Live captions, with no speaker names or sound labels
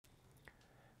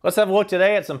Let's have a look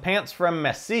today at some pants from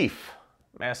Massif.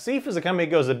 Massif is a company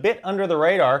that goes a bit under the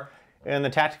radar in the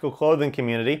tactical clothing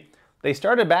community. They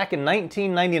started back in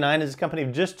 1999 as a company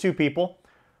of just two people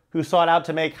who sought out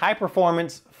to make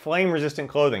high-performance, flame-resistant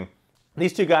clothing.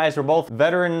 These two guys were both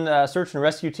veteran search and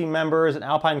rescue team members and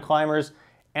alpine climbers,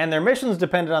 and their missions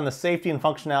depended on the safety and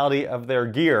functionality of their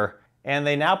gear. And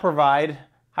they now provide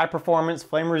high-performance,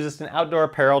 flame-resistant outdoor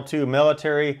apparel to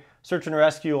military, search and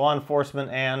rescue, law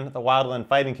enforcement, and the wildland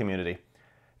fighting community.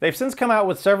 They've since come out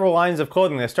with several lines of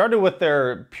clothing. They started with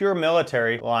their pure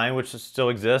military line, which still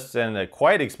exists, and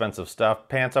quite expensive stuff,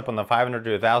 pants up in the $500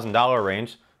 to $1,000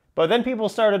 range. But then people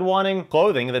started wanting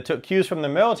clothing that took cues from the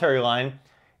military line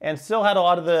and still had a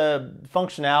lot of the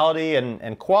functionality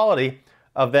and quality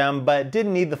of them, but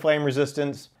didn't need the flame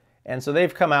resistance. And so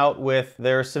they've come out with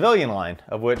their civilian line,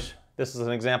 of which this is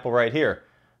an example right here.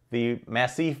 The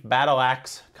Massif Battle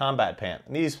Axe Combat Pant.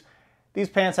 And these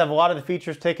pants have a lot of the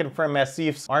features taken from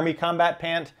Massif's Army Combat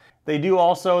Pant. They do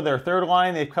also, their third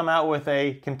line, they've come out with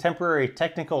a contemporary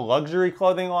technical luxury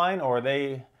clothing line, or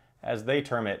they, as they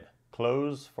term it,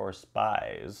 clothes for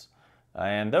spies.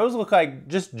 And those look like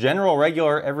just general,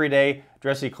 regular, everyday,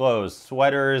 dressy clothes.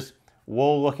 Sweaters,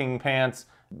 wool-looking pants.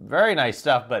 Very nice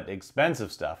stuff, but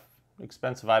expensive stuff.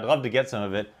 Expensive. I'd love to get some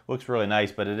of it. Looks really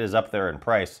nice, but it is up there in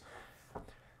price.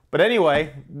 But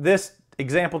anyway, this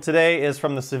example today is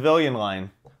from the civilian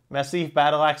line. Massif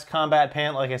Battle Axe Combat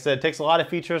Pant, like I said, takes a lot of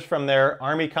features from their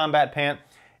Army Combat Pant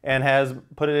and has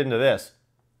put it into this.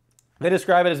 They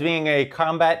describe it as being a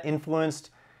combat-influenced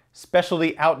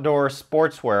specialty outdoor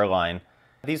sportswear line.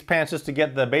 These pants, just to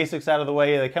get the basics out of the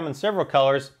way, they come in several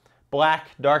colors: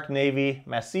 black, dark navy,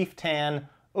 Massif tan,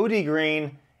 OD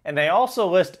green, and they also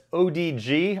list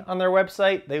ODG on their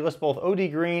website. They list both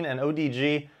OD green and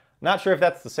ODG. Not sure if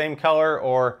that's the same color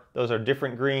or those are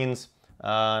different greens.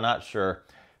 Not sure.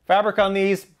 Fabric on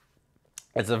these,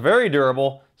 it's a very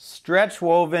durable, stretch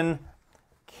woven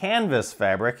canvas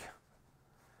fabric.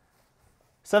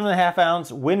 7.5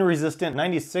 ounce, wind resistant,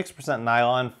 96%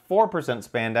 nylon, 4%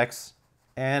 spandex,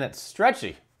 and it's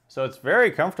stretchy. So it's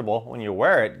very comfortable when you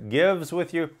wear it. Gives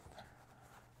with you.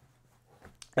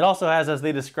 It also has, as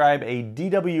they describe, a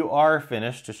DWR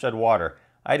finish to shed water.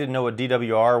 I didn't know what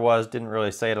DWR was, didn't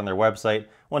really say it on their website.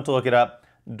 Went to look it up.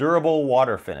 Durable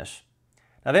water finish.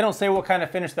 Now they don't say what kind of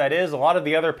finish that is. A lot of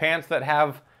the other pants that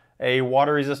have a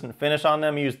water-resistant finish on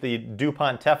them use the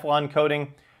DuPont Teflon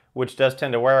coating, which does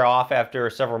tend to wear off after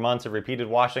several months of repeated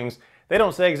washings. They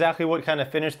don't say exactly what kind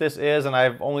of finish this is, and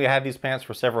I've only had these pants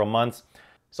for several months,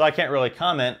 so I can't really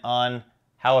comment on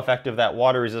how effective that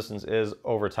water resistance is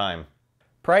over time.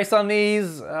 Price on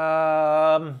these,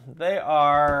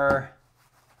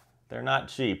 they're not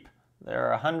cheap.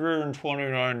 They're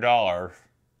 $129.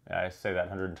 Yeah, I say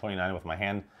that $129 with my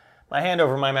hand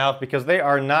over my mouth because they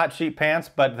are not cheap pants,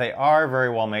 but they are very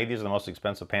well made. These are the most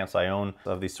expensive pants I own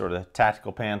of these sort of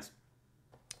tactical pants.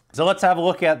 So let's have a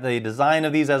look at the design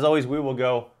of these. As always, we will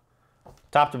go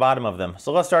top to bottom of them.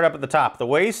 So let's start up at the top. The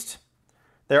waist,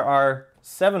 there are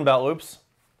 7 belt loops,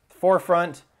 4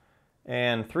 front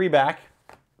and 3 back.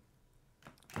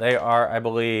 They are, I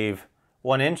believe,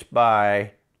 1 inch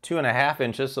by 2.5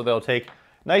 inches, so they'll take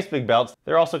nice big belts.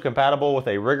 They're also compatible with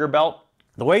a rigger belt.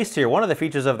 The waist here, one of the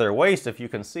features of their waist, if you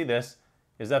can see this,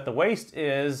 is that the waist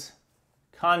is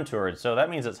contoured. So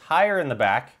that means it's higher in the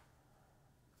back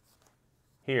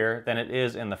here than it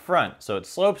is in the front. So it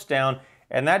slopes down,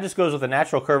 and that just goes with the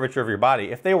natural curvature of your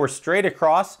body. If they were straight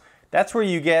across, that's where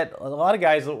you get a lot of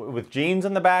guys with jeans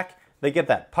in the back. They get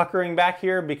that puckering back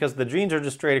here because the jeans are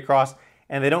just straight across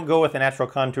and they don't go with the natural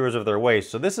contours of their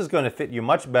waist. So this is going to fit you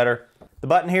much better. The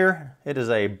button here, it is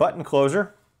a button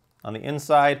closer on the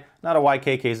inside. Not a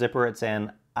YKK zipper, it's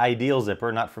an Ideal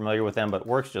zipper. Not familiar with them, but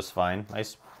works just fine.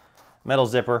 Nice metal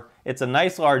zipper. It's a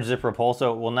nice large zipper pull,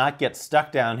 so it will not get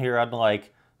stuck down here,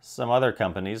 unlike some other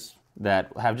companies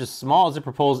that have just small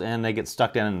zipper pulls and they get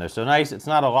stuck down in there. So nice. It's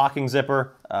not a locking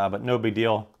zipper, but no big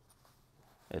deal.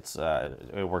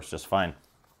 It works just fine.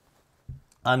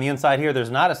 On the inside here, there's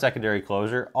not a secondary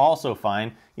closure, also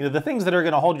fine. You know, the things that are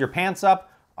going to hold your pants up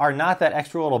are not that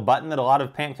extra little button that a lot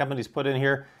of pant companies put in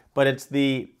here, but it's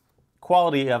the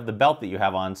quality of the belt that you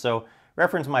have on. So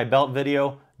reference my belt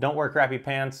video. Don't wear crappy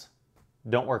pants,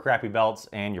 don't wear crappy belts,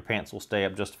 and your pants will stay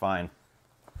up just fine.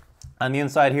 On the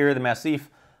inside here, the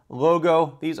Massif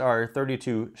logo. These are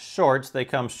 32 shorts. They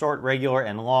come short, regular,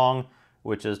 and long,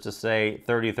 which is to say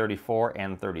 30, 34,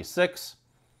 and 36.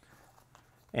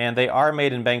 And they are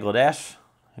made in Bangladesh.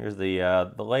 Here's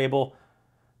the label.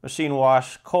 Machine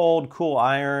wash, cold, cool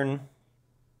iron,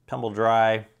 tumble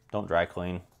dry, don't dry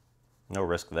clean. No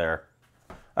risk there.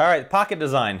 All All right, pocket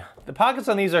design. The pockets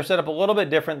on these are set up a little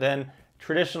bit different than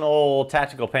traditional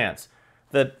tactical pants.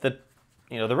 The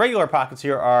regular pockets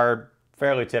here are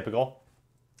fairly typical.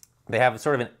 They have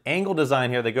sort of an angle design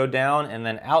here. They go down and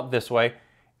then out this way,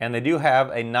 and they do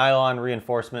have a nylon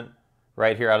reinforcement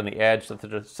right here out on the edge,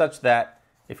 such that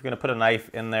if you're going to put a knife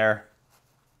in there,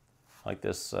 like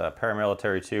this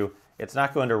paramilitary 2, it's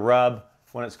not going to rub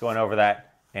when it's going over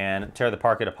that and tear the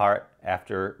pocket apart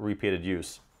after repeated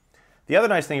use. The other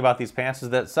nice thing about these pants is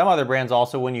that some other brands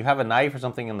also, when you have a knife or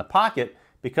something in the pocket,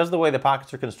 because of the way the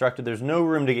pockets are constructed, there's no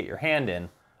room to get your hand in.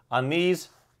 On these,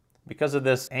 because of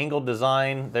this angled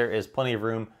design, there is plenty of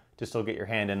room to still get your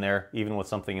hand in there, even with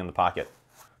something in the pocket.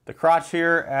 The crotch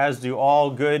here, as do all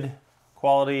good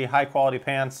quality, high quality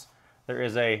pants, there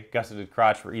is a gusseted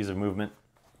crotch for ease of movement.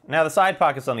 Now the side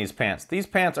pockets on these pants. These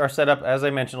pants are set up, as I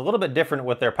mentioned, a little bit different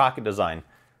with their pocket design.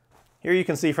 Here you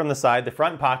can see from the side, the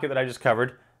front pocket that I just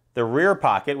covered, the rear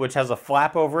pocket, which has a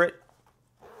flap over it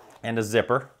and a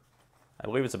zipper. I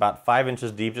believe it's about 5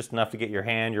 inches deep, just enough to get your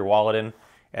hand, your wallet in,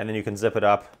 and then you can zip it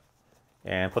up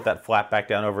and put that flap back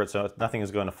down over it so nothing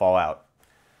is going to fall out.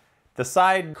 The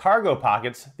side cargo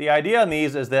pockets, the idea on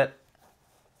these is that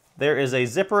there is a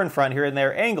zipper in front here and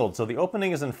they're angled. So the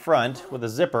opening is in front with a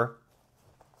zipper,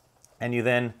 and you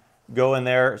then go in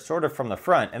there sort of from the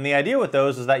front. And the idea with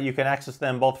those is that you can access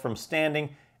them both from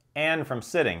standing and from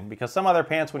sitting, because some other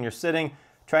pants, when you're sitting,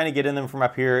 trying to get in them from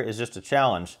up here is just a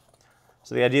challenge.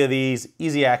 So the idea of these,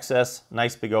 easy access,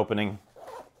 nice big opening,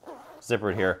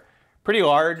 zippered here. Pretty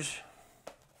large.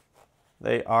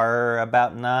 They are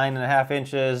about 9.5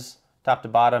 inches top to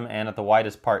bottom, and at the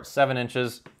widest part 7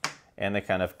 inches, and they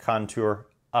kind of contour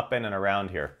up in and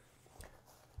around here.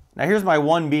 Now here's my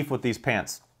one beef with these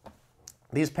pants.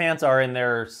 These pants are in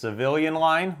their civilian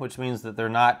line, which means that they're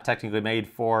not technically made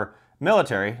for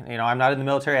military. You know, I'm not in the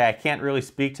military, I can't really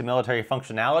speak to military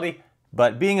functionality,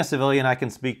 but being a civilian, I can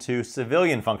speak to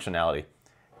civilian functionality.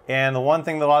 And the one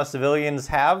thing that a lot of civilians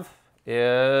have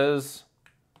is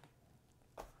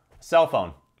a cell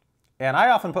phone. And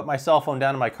I often put my cell phone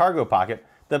down in my cargo pocket.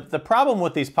 The problem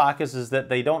with these pockets is that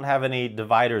they don't have any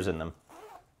dividers in them.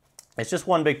 It's just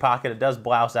one big pocket. It does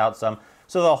blouse out some.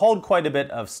 So they'll hold quite a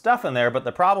bit of stuff in there, but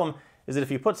the problem is that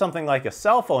if you put something like a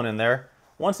cell phone in there,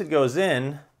 once it goes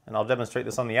in, and I'll demonstrate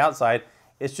this on the outside,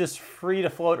 it's just free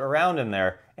to float around in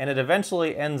there, and it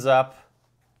eventually ends up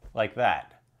like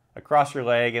that, across your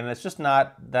leg, and it's just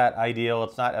not that ideal.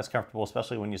 It's not as comfortable,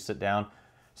 especially when you sit down.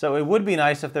 So it would be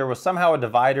nice if there was somehow a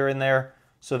divider in there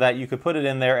so that you could put it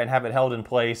in there and have it held in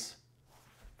place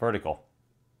vertical.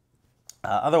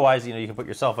 Otherwise, you know, you can put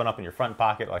your cell phone up in your front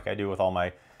pocket like I do with all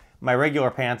my regular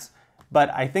pants.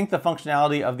 But I think the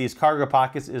functionality of these cargo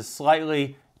pockets is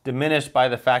slightly diminished by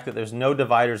the fact that there's no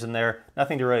dividers in there,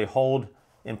 nothing to really hold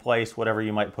in place whatever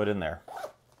you might put in there.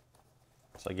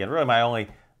 So again, really my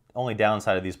only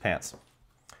downside of these pants.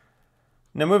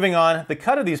 Now moving on, the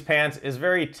cut of these pants is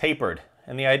very tapered.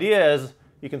 And the idea is,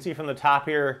 you can see from the top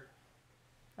here,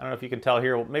 I don't know if you can tell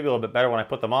here, maybe a little bit better when I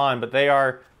put them on, but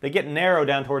they get narrow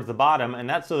down towards the bottom, and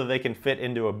that's so that they can fit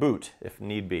into a boot if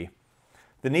need be.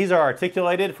 The knees are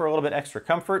articulated for a little bit extra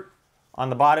comfort. On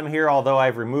the bottom here, although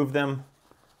I've removed them,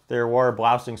 there were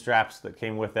blousing straps that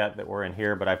came with that were in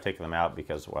here, but I've taken them out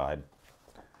because, well,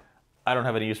 I don't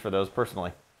have any use for those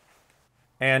personally.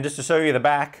 And just to show you the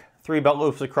back, 3 belt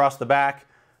loops across the back,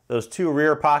 those 2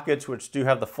 rear pockets which do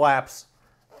have the flaps,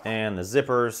 and the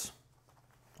zippers,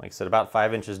 like I said, about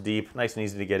 5 inches deep, nice and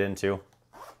easy to get into.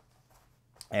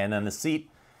 And then the seat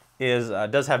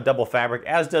does have double fabric,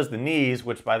 as does the knees,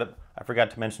 which I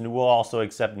forgot to mention, will also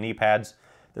accept knee pads.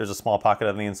 There's a small pocket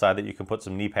on the inside that you can put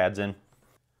some knee pads in.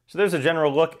 So there's a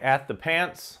general look at the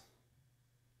pants.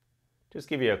 Just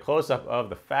give you a close-up of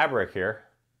the fabric here.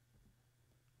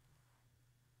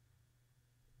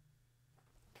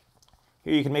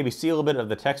 Here you can maybe see a little bit of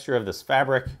the texture of this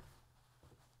fabric.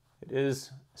 It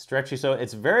is stretchy, so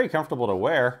it's very comfortable to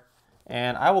wear.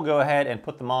 And I will go ahead and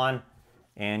put them on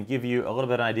and give you a little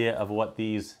bit of an idea of what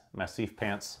these Massif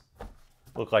pants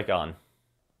look like on.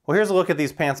 Well, here's a look at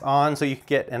these pants on so you can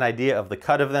get an idea of the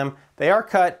cut of them. They are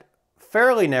cut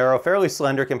fairly narrow, fairly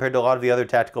slender compared to a lot of the other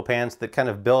tactical pants that kind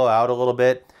of billow out a little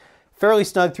bit. Fairly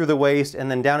snug through the waist, and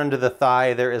then down into the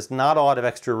thigh there is not a lot of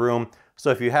extra room. So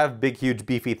if you have big, huge,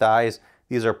 beefy thighs,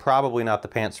 these are probably not the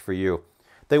pants for you.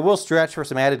 They will stretch for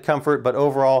some added comfort, but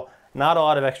overall, not a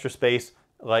lot of extra space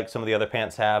like some of the other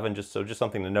pants have, and just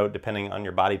something to note depending on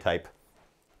your body type.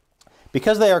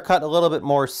 Because they are cut a little bit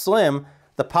more slim,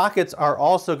 the pockets are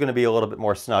also going to be a little bit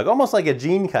more snug, almost like a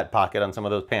jean cut pocket on some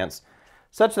of those pants,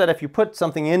 such that if you put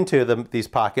something into these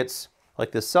pockets,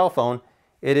 like this cell phone,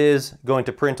 it is going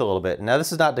to print a little bit. Now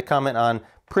this is not to comment on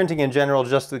printing in general,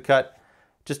 just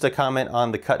to comment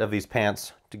on the cut of these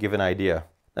pants to give an idea.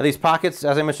 Now these pockets,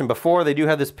 as I mentioned before, they do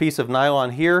have this piece of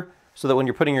nylon here so that when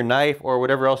you're putting your knife or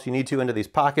whatever else you need to into these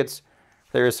pockets,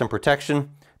 there is some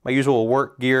protection. My usual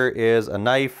work gear is a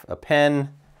knife, a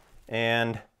pen,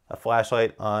 and a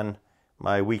flashlight on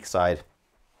my weak side.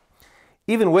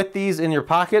 Even with these in your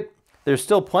pocket, there's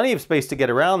still plenty of space to get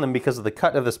around them because of the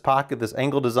cut of this pocket, this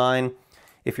angle design.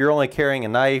 If you're only carrying a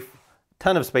knife,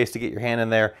 ton of space to get your hand in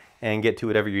there and get to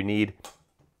whatever you need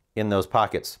in those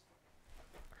pockets.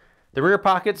 The rear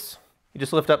pockets, you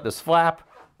just lift up this flap,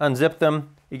 unzip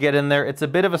them, you get in there. It's a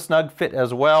bit of a snug fit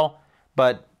as well,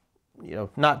 but you know,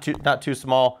 not too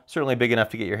small, certainly big enough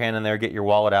to get your hand in there, get your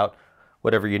wallet out,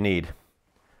 whatever you need.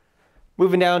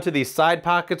 Moving down to these side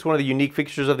pockets, one of the unique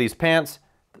features of these pants,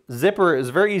 zipper is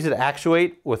very easy to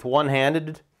actuate with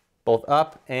one-handed, both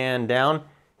up and down.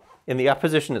 In the up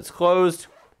position it's closed,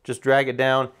 just drag it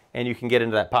down and you can get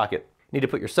into that pocket. You need to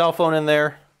put your cell phone in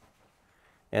there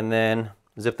and then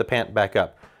zip the pant back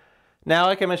up. Now,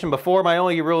 like I mentioned before, my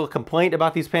only real complaint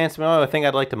about these pants, the only thing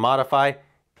I'd like to modify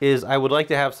is I would like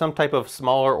to have some type of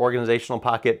smaller organizational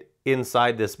pocket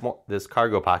inside this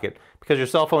cargo pocket, because your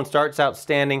cell phone starts out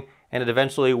standing and it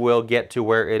eventually will get to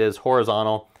where it is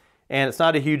horizontal. And it's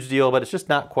not a huge deal, but it's just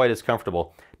not quite as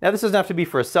comfortable. Now this doesn't have to be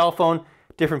for a cell phone.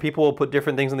 Different people will put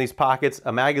different things in these pockets,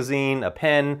 a magazine, a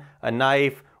pen, a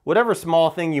knife, whatever small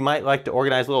thing you might like to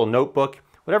organize, a little notebook,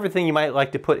 whatever thing you might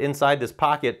like to put inside this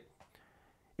pocket.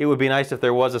 It would be nice if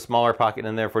there was a smaller pocket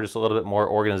in there for just a little bit more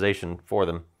organization for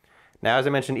them. Now, as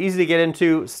I mentioned, easy to get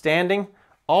into standing.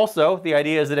 Also, the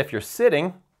idea is that if you're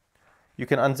sitting, you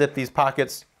can unzip these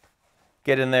pockets,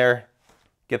 get in there,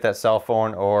 get that cell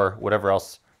phone or whatever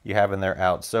else you have in there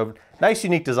out. So nice,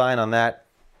 unique design on that.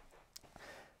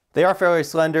 They are fairly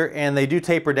slender and they do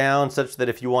taper down such that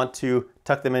if you want to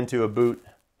tuck them into a boot,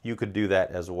 you could do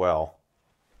that as well.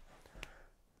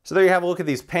 So there you have a look at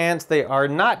these pants. They are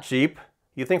not cheap.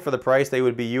 You think for the price they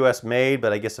would be US made,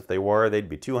 but I guess if they were, they'd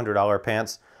be $200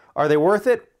 pants. Are they worth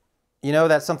it? You know,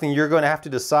 that's something you're going to have to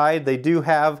decide. They do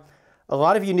have a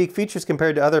lot of unique features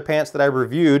compared to other pants that I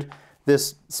reviewed.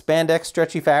 This spandex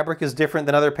stretchy fabric is different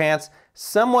than other pants,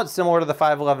 somewhat similar to the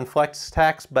 511 Flex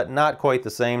Tax, but not quite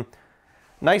the same.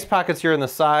 Nice pockets here on the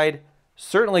side.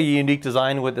 Certainly a unique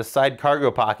design with the side cargo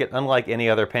pocket, unlike any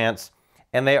other pants.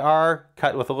 And they are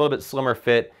cut with a little bit slimmer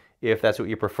fit if that's what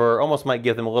you prefer. Almost might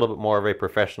give them a little bit more of a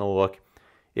professional look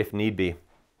if need be.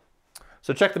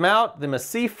 So check them out, the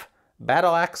Massif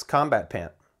Battle Axe Combat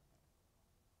Pant.